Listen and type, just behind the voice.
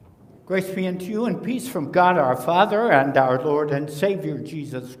Grace be unto you and peace from God our Father and our Lord and Savior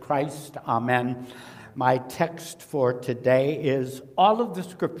Jesus Christ. Amen. My text for today is all of the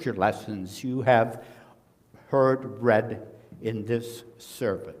scripture lessons you have heard read in this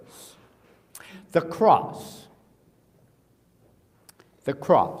service. The cross. The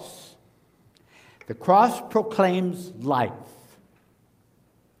cross. The cross proclaims life,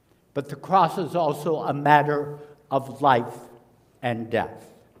 but the cross is also a matter of life and death.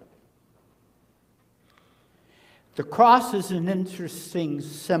 The cross is an interesting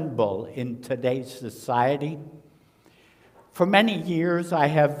symbol in today's society. For many years, I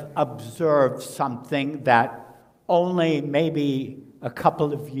have observed something that only maybe a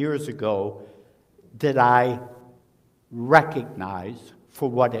couple of years ago did I recognize for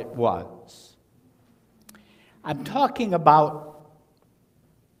what it was. I'm talking about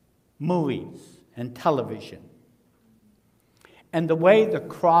movies and television and the way the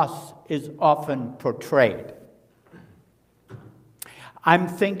cross is often portrayed. I'm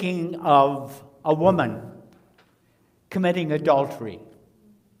thinking of a woman committing adultery.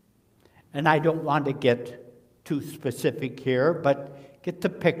 And I don't want to get too specific here, but get the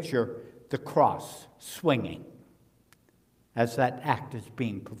picture, the cross swinging as that act is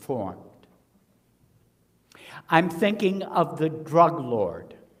being performed. I'm thinking of the drug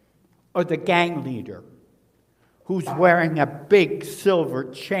lord or the gang leader who's wearing a big silver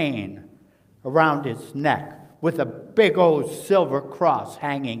chain around his neck with a big old silver cross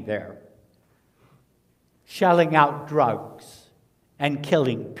hanging there, shelling out drugs and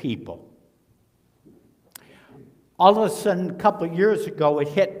killing people. All of a sudden, a couple of years ago, it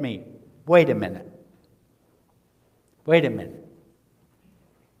hit me. Wait a minute.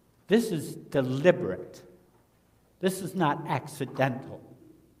 This is deliberate. This is not accidental.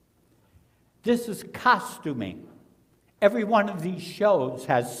 This is costuming. Every one of these shows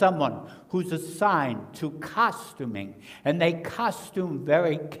has someone who's assigned to costuming, and they costume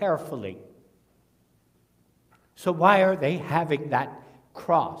very carefully. So why are they having that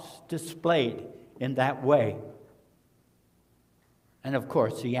cross displayed in that way? And of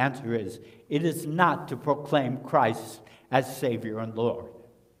course, the answer is, it is not to proclaim Christ as Savior and Lord.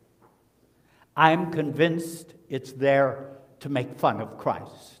 I'm convinced it's there to make fun of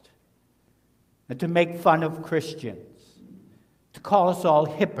Christ and to make fun of Christians, to call us all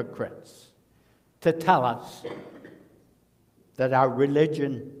hypocrites, to tell us that our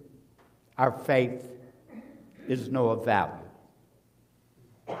religion, our faith, is no value.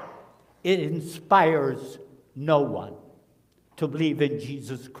 It inspires no one to believe in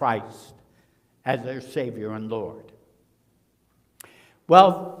Jesus Christ as their Savior and Lord.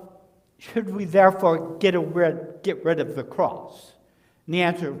 Well, should we therefore get rid of the cross? And the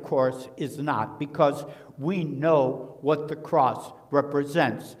answer, of course, is not, because we know what the cross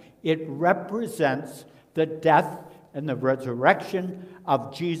represents. It represents the death and the resurrection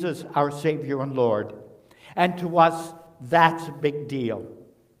of Jesus, our Savior and Lord. And to us, that's a big deal,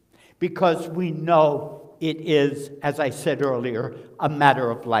 because we know it is, as I said earlier, a matter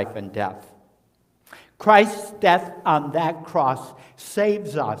of life and death. Christ's death on that cross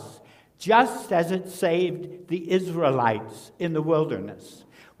saves us, just as it saved the Israelites in the wilderness.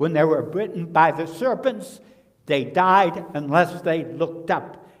 When they were bitten by the serpents, they died unless they looked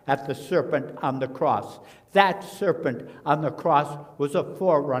up at the serpent on the cross. That serpent on the cross was a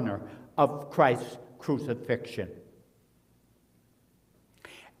forerunner of Christ's crucifixion.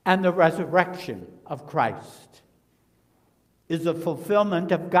 And the resurrection of Christ is a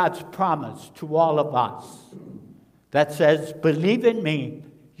fulfillment of God's promise to all of us that says, believe in me,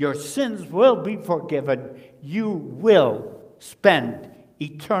 your sins will be forgiven. You will spend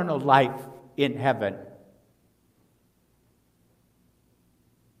eternal life in heaven.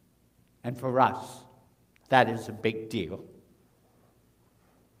 And for us, that is a big deal.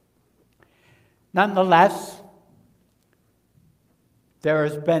 Nonetheless, there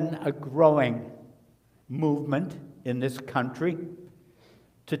has been a growing movement in this country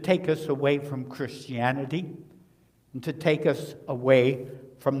to take us away from Christianity and to take us away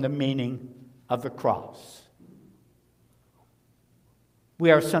from the meaning of the cross. We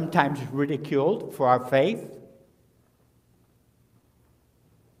are sometimes ridiculed for our faith.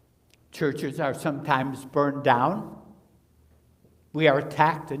 Churches are sometimes burned down. We are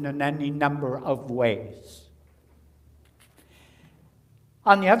attacked in any number of ways.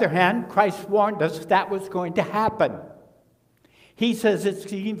 On the other hand, Christ warned us that was going to happen. He says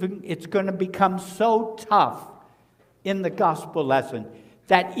it's going to become so tough in the gospel lesson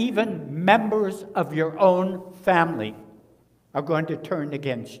that even members of your own family are going to turn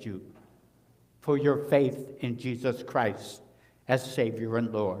against you for your faith in Jesus Christ as Savior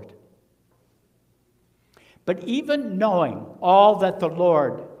and Lord. But even knowing all that the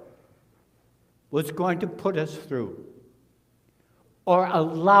Lord was going to put us through, or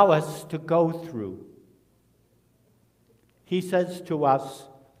allow us to go through, he says to us,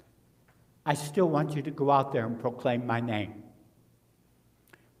 I still want you to go out there and proclaim my name.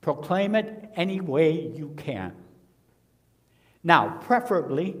 Proclaim it any way you can. Now,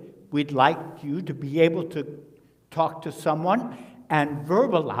 preferably, we'd like you to be able to talk to someone and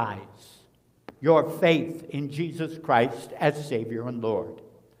verbalize your faith in Jesus Christ as Savior and Lord.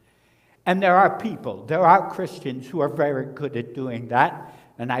 And there are Christians who are very good at doing that,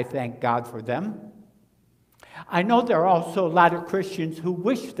 and I thank God for them. I know there are also a lot of Christians who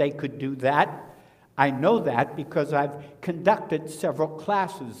wish they could do that. I know that because I've conducted several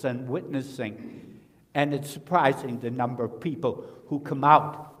classes on witnessing, and it's surprising the number of people who come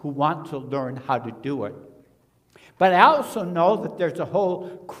out who want to learn how to do it. But I also know that there's a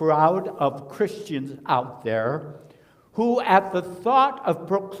whole crowd of Christians out there who, at the thought of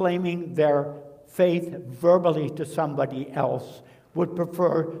proclaiming their faith verbally to somebody else, would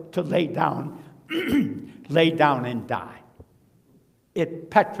prefer to lay down and die. It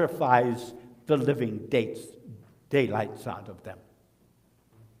petrifies the living daylights out of them.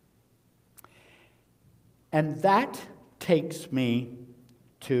 And that takes me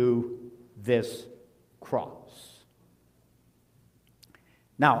to this cross.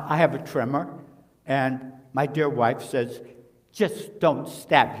 Now, I have a trimmer, and my dear wife says, just don't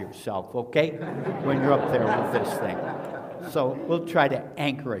stab yourself, okay, when you're up there with this thing. So we'll try to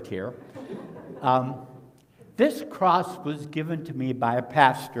anchor it here. This cross was given to me by a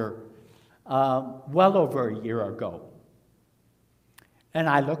pastor well over a year ago. And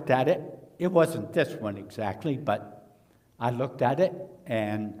I looked at it. It wasn't this one exactly, but I looked at it,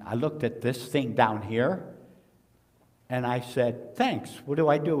 and I looked at this thing down here, and I said, thanks, what do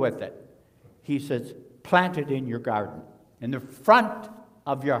I do with it? He says, plant it in your garden, in the front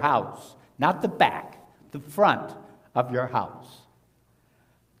of your house, not the back, the front of your house.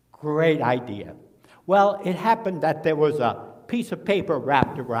 Great idea. Well, it happened that there was a piece of paper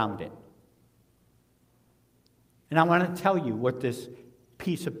wrapped around it. And I want to tell you what this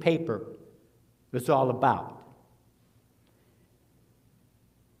piece of paper was all about.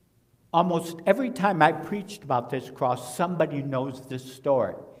 Almost every time I preached about this cross, somebody knows this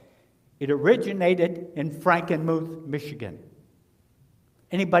story. It originated in Frankenmuth, Michigan.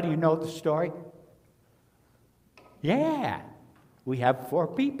 Anybody know the story? Yeah. We have 4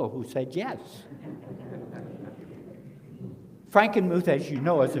 people who said yes. Frankenmuth, as you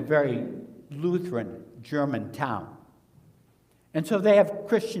know, is a very Lutheran German town. And so they have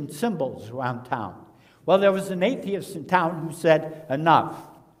Christian symbols around town. Well, there was an atheist in town who said, enough.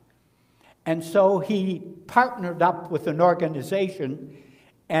 And so he partnered up with an organization,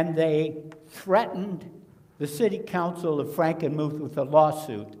 and they threatened the city council of Frankenmuth with a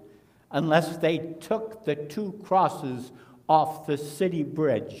lawsuit unless they took the 2 crosses off the city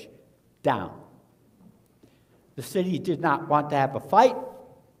bridge down. The city did not want to have a fight.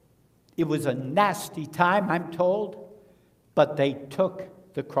 It was a nasty time, I'm told, but they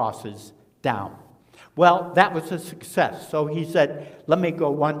took the crosses down. Well, that was a success. So he said, let me go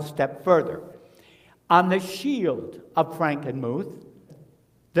one step further. On the shield of Frankenmuth,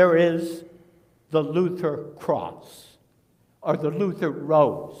 there is the Luther cross, or the Luther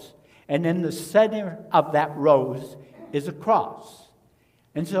rose. And in the center of that rose is a cross.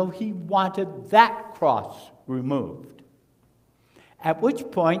 And so he wanted that cross removed. At which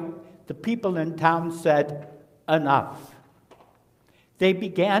point, the people in town said, enough. They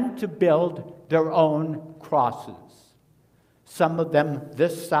began to build their own crosses. Some of them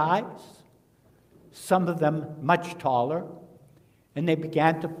this size, some of them much taller, and they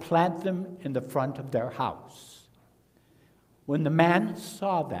began to plant them in the front of their house. When the man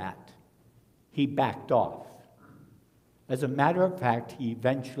saw that, he backed off. As a matter of fact, he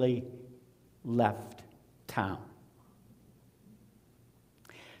eventually left town.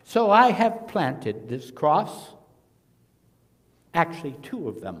 So I have planted this cross, actually 2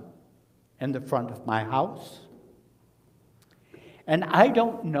 of them, in the front of my house. And I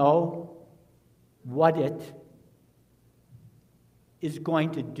don't know what it is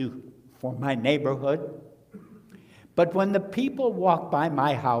going to do for my neighborhood, but when the people walk by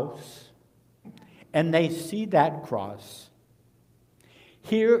my house and they see that cross,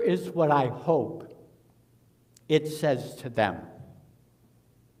 here is what I hope it says to them.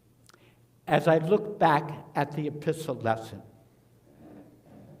 As I look back at the epistle lesson,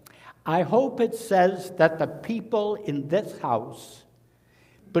 I hope it says that the people in this house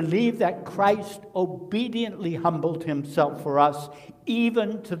believe that Christ obediently humbled himself for us,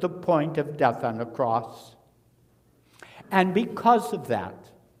 even to the point of death on the cross. And because of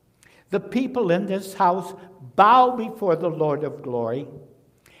that, the people in this house bow before the Lord of glory,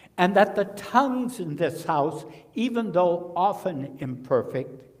 and that the tongues in this house, even though often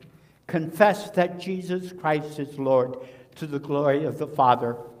imperfect, confess that Jesus Christ is Lord to the glory of the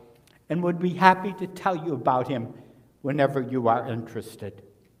Father, and would be happy to tell you about him whenever you are interested.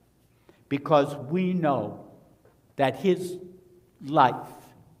 Because we know that his life,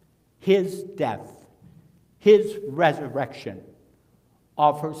 his death, his resurrection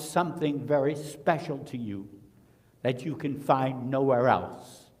offers something very special to you that you can find nowhere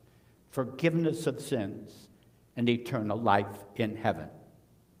else: forgiveness of sins and eternal life in heaven.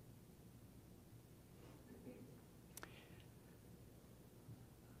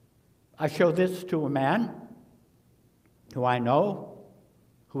 I show this to a man who I know,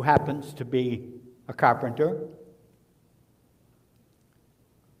 who happens to be a carpenter.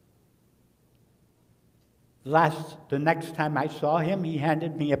 The next time I saw him, he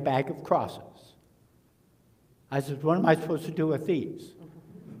handed me a bag of crosses. I said, "What am I supposed to do with these?"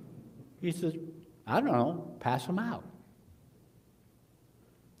 He says, "I don't know, pass them out."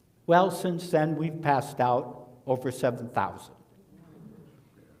 Well, since then, we've passed out over 7,000.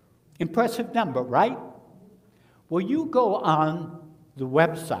 Impressive number, right? Well, you go on the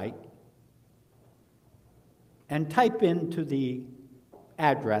website and type into the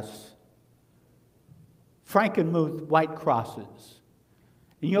address Frankenmuth White Crosses,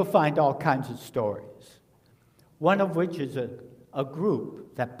 and you'll find all kinds of stories. One of which is a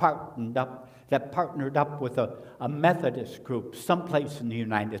group that partnered up with a Methodist group someplace in the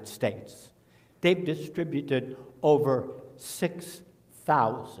United States. They've distributed over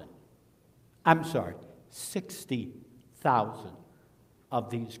 60,000 of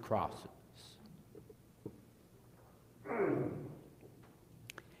these crosses.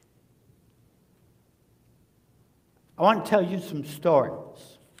 I want to tell you some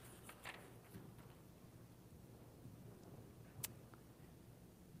stories.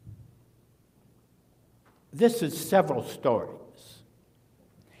 This is several stories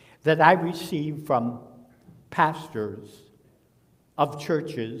that I received from pastors of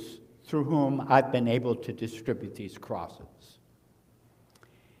churches through whom I've been able to distribute these crosses.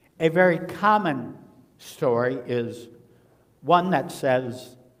 A very common story is one that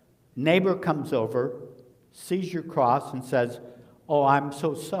says, neighbor comes over, sees your cross, and says, "Oh, I'm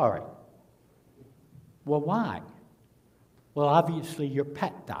so sorry." Well, why? Well, obviously your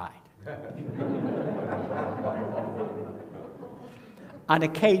pet died. On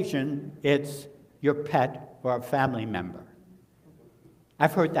occasion, it's your pet or a family member.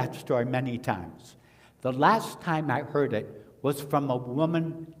 I've heard that story many times. The last time I heard it was from a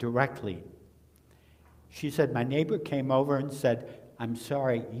woman directly. She said, "My neighbor came over and said, 'I'm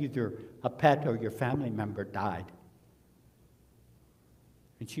sorry, either a pet or your family member died.'"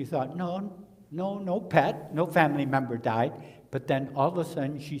 And she thought, no pet, no family member died. But then all of a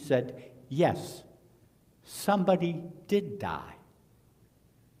sudden she said, "Yes, somebody did die.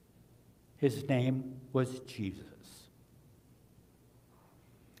 His name was Jesus."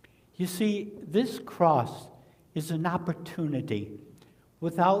 You see, this cross is an opportunity,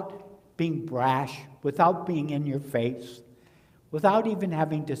 without being brash, without being in your face, without even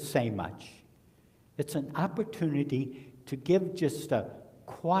having to say much. It's an opportunity to give just a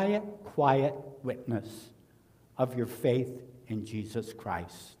quiet witness of your faith in Jesus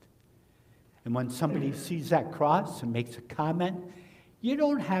Christ. And when somebody sees that cross and makes a comment, you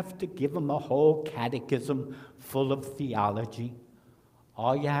don't have to give them a whole catechism full of theology.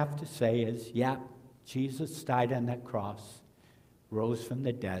 All you have to say is, "Yeah, Jesus died on that cross, rose from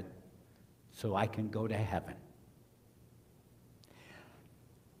the dead, so I can go to heaven."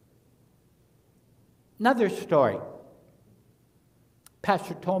 Another story.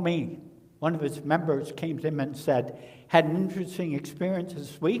 Pastor told me one of his members came to him and said, "Had an interesting experience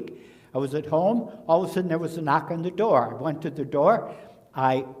this week. I was at home. All of a sudden there was a knock on the door. I went to the door.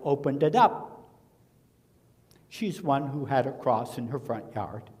 I opened it up. She's one who had a cross in her front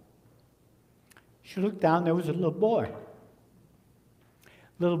yard. She looked down. There was a little boy.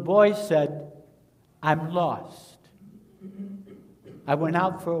 Little boy said, "I'm lost. I went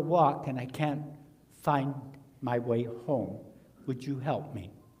out for a walk and I can't find my way home. Would you help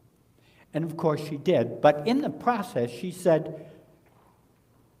me?" And of course she did. But in the process, she said,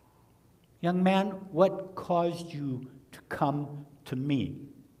 "Young man, what caused you to come to me?"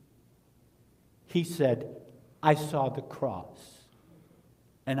 He said, "I saw the cross,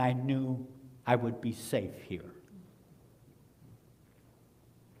 and I knew I would be safe here."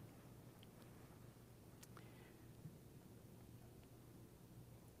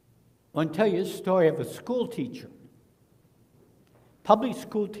 I want to tell you a story of a school teacher public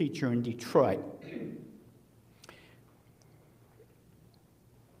school teacher in Detroit.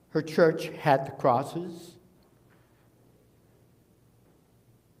 Her church had the crosses.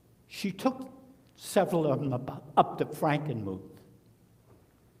 She took several of them up to Frankenmuth.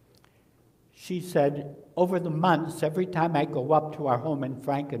 She said, over the months, every time I go up to our home in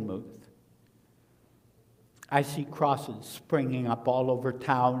Frankenmuth, I see crosses springing up all over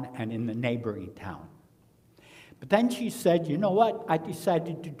town and in the neighboring town. But then she said, you know what? I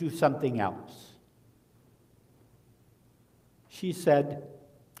decided to do something else. She said,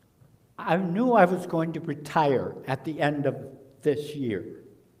 I knew I was going to retire at the end of this year.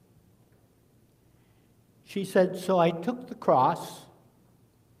 She said, so I took the cross,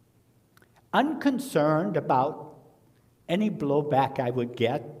 unconcerned about any blowback I would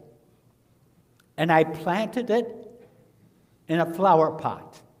get, and I planted it in a flower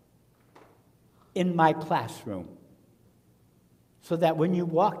pot in my classroom, so that when you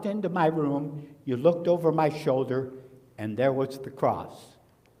walked into my room, you looked over my shoulder, and there was the cross.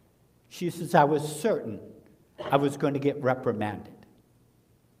 She says, I was certain I was going to get reprimanded.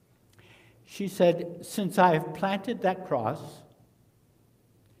 She said, since I have planted that cross,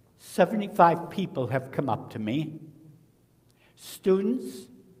 75 people have come up to me, students,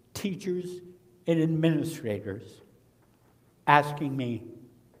 teachers, and administrators, asking me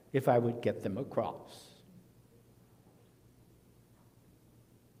if I would get them a cross.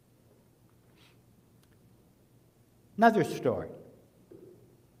 Another story.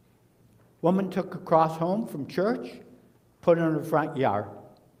 Woman took a cross home from church, put it in her front yard.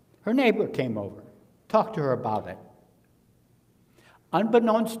 Her neighbor came over, talked to her about it.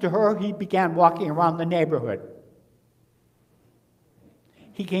 Unbeknownst to her, he began walking around the neighborhood.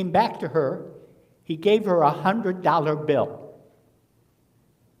 He came back to her. He gave her a $100 bill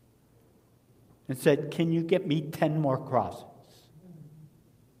and said, can you get me 10 more crosses?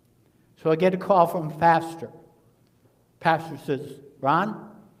 So I get a call from pastor. Pastor says, Ron,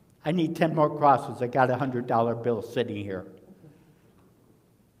 I need 10 more crosses. I got a $100 bill sitting here.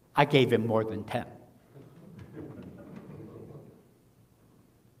 I gave him more than 10.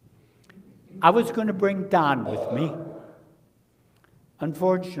 I was going to bring Don with me.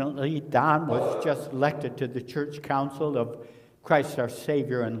 Unfortunately, Don was just elected to the Church Council of Christ our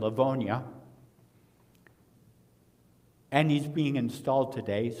Savior in Livonia. And he's being installed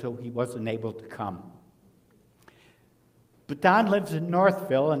today, so he wasn't able to come. But Don lives in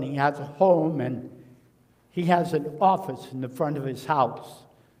Northville, and he has a home, and he has an office in the front of his house.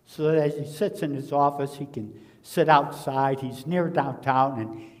 So that as he sits in his office, he can sit outside. He's near downtown,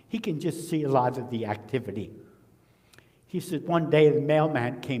 and he can just see a lot of the activity. He said one day the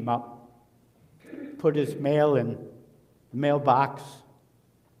mailman came up, put his mail in the mailbox,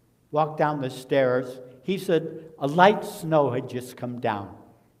 walked down the stairs. He said a light snow had just come down.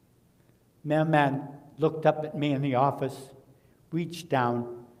 Mailman looked up at me in the office, reached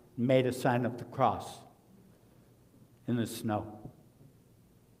down, and made a sign of the cross in the snow.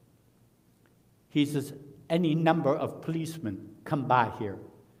 He says, any number of policemen come by here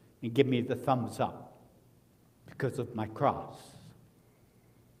and give me the thumbs up because of my cross.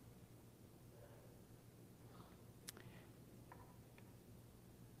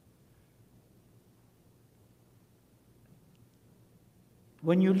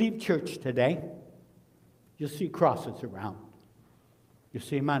 When you leave church today, you'll see crosses around. You'll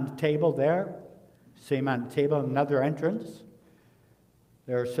see them on the table there, see them on the table in another entrance.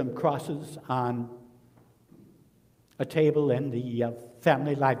 There are some crosses on a table in the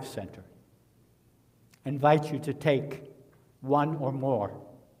Family Life Center. I invite you to take one or more.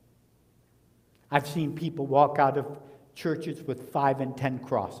 I've seen people walk out of churches with 5 and 10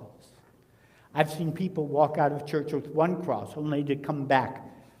 crosses. I've seen people walk out of church with 1 cross, only to come back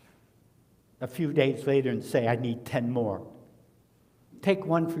a few days later and say, I need 10 more. Take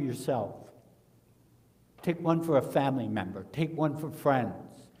one for yourself. Take one for a family member. Take one for friends.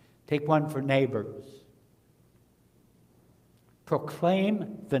 Take one for neighbors.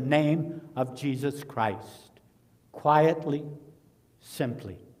 Proclaim the name of Jesus Christ, quietly,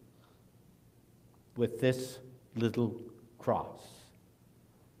 simply, with this little cross.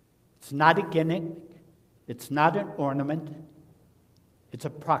 It's not a gimmick. It's not an ornament. It's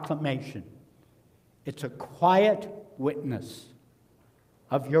a proclamation. It's a quiet witness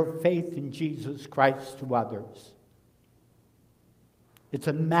of your faith in Jesus Christ to others. It's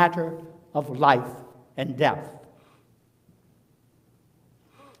a matter of life and death.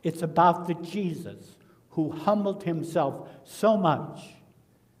 It's about the Jesus who humbled himself so much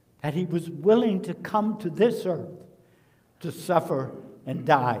that he was willing to come to this earth to suffer and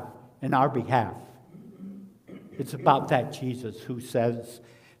die in our behalf. It's about that Jesus who says,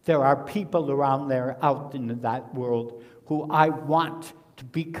 there are people around there out in that world who I want to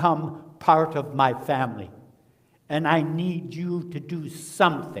become part of my family. And I need you to do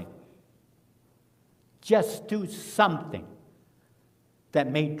something. Just do something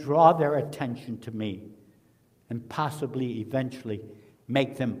that may draw their attention to me and possibly eventually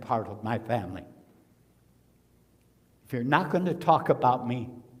make them part of my family. If you're not going to talk about me,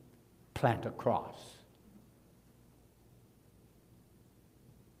 plant a cross.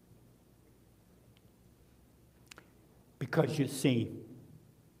 Because you see,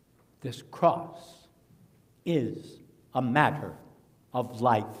 this cross is a matter of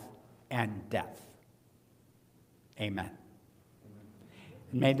life and death. Amen.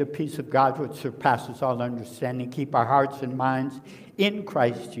 And may the peace of God, which surpasses all understanding, keep our hearts and minds in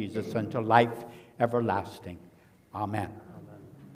Christ Jesus unto life everlasting. Amen.